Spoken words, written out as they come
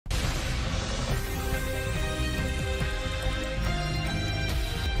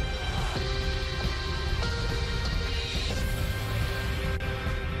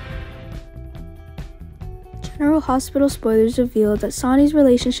General Hospital spoilers revealed that Sonny's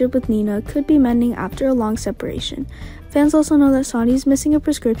relationship with Nina could be mending after a long separation. Fans also know that Sonny is missing a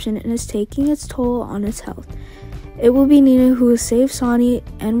prescription and is taking its toll on his health. It will be Nina who will save Sonny,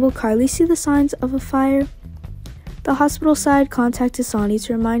 and will Carly see the signs of a fire? The hospital side contacted Sonny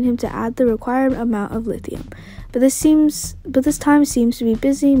to remind him to add the required amount of lithium, but this time seems to be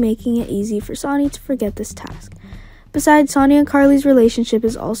busy, making it easy for Sonny to forget this task. Besides, Sonny and Carly's relationship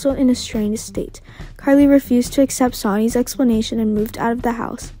is also in a strained state. Carly refused to accept Sonny's explanation and moved out of the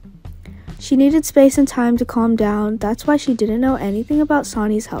house. She needed space and time to calm down. That's why she didn't know anything about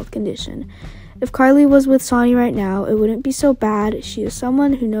Sonny's health condition. If Carly was with Sonny right now, it wouldn't be so bad. She is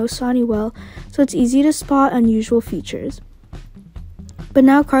someone who knows Sonny well, so it's easy to spot unusual features. But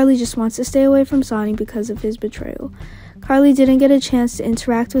now Carly just wants to stay away from Sonny because of his betrayal. Carly didn't get a chance to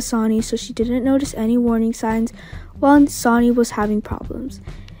interact with Sonny, so she didn't notice any warning signs while Sonny was having problems.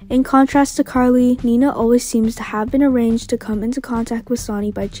 In contrast to Carly, Nina always seems to have been arranged to come into contact with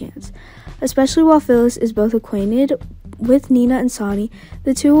Sonny by chance. Especially while Phyllis is both acquainted with Nina and Sonny,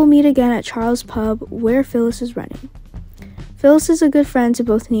 the two will meet again at Charles' pub, where Phyllis is running. Phyllis is a good friend to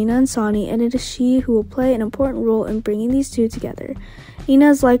both Nina and Sonny, and it is she who will play an important role in bringing these two together. Nina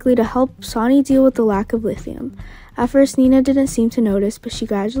is likely to help Sonny deal with the lack of lithium. At first, Nina didn't seem to notice, but she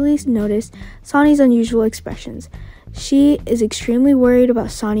gradually noticed Sonny's unusual expressions. She is extremely worried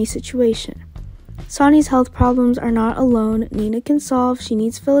about Sonny's situation. Sonny's health problems are not alone Nina can solve. She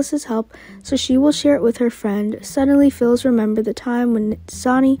needs Phyllis's help, so she will share it with her friend. Suddenly, Phyllis remembered the time when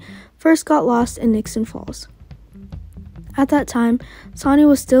Sonny first got lost in Nixon Falls. At that time, Sonny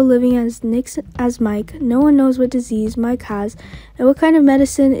was still living as Mike. No one knows what disease Mike has and what kind of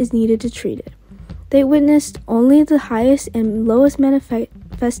medicine is needed to treat it. They witnessed only the highest and lowest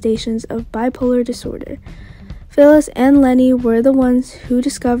manifestations of bipolar disorder. Phyllis and Lenny were the ones who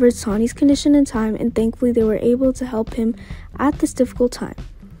discovered Sonny's condition in time, and thankfully they were able to help him at this difficult time.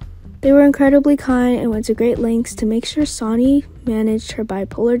 They were incredibly kind and went to great lengths to make sure Sonny managed her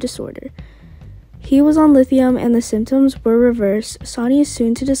bipolar disorder. He was on lithium and the symptoms were reversed. Sonny is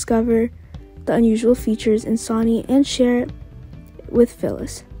soon to discover the unusual features in Sonny and share it with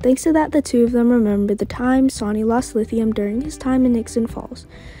Phyllis. Thanks to that, the two of them remember the time Sonny lost lithium during his time in Nixon Falls.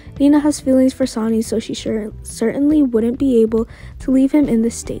 Nina has feelings for Sonny, so she certainly wouldn't be able to leave him in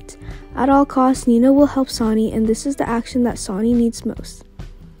this state. At all costs, Nina will help Sonny, and this is the action that Sonny needs most.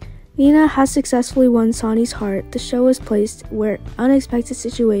 Nina has successfully won Sonny's heart. The show is placed where unexpected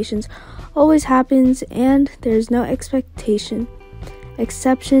situations always happens, and there is no exception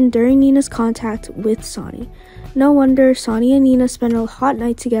during Nina's contact with Sonny. No wonder Sonny and Nina spend a hot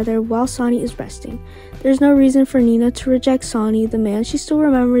night together while Sonny is resting. There's no reason for Nina to reject Sonny, the man she still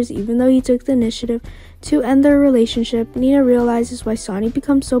remembers even though he took the initiative to end their relationship. Nina realizes why Sonny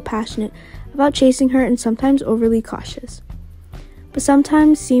becomes so passionate about chasing her and sometimes overly cautious, but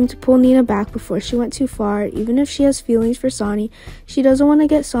sometimes seemed to pull Nina back before she went too far. Even if she has feelings for Sonny, she doesn't want to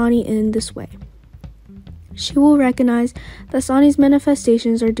get Sonny in this way. She will recognize that Sonny's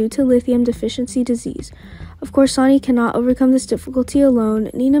manifestations are due to lithium deficiency disease. Of course, Sonny cannot overcome this difficulty alone.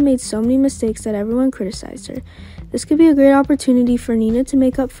 Nina made so many mistakes that everyone criticized her. This could be a great opportunity for Nina to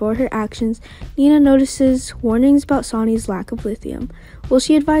make up for her actions. Nina notices warnings about Sonny's lack of lithium. Will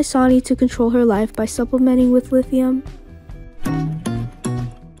she advise Sonny to control her life by supplementing with lithium?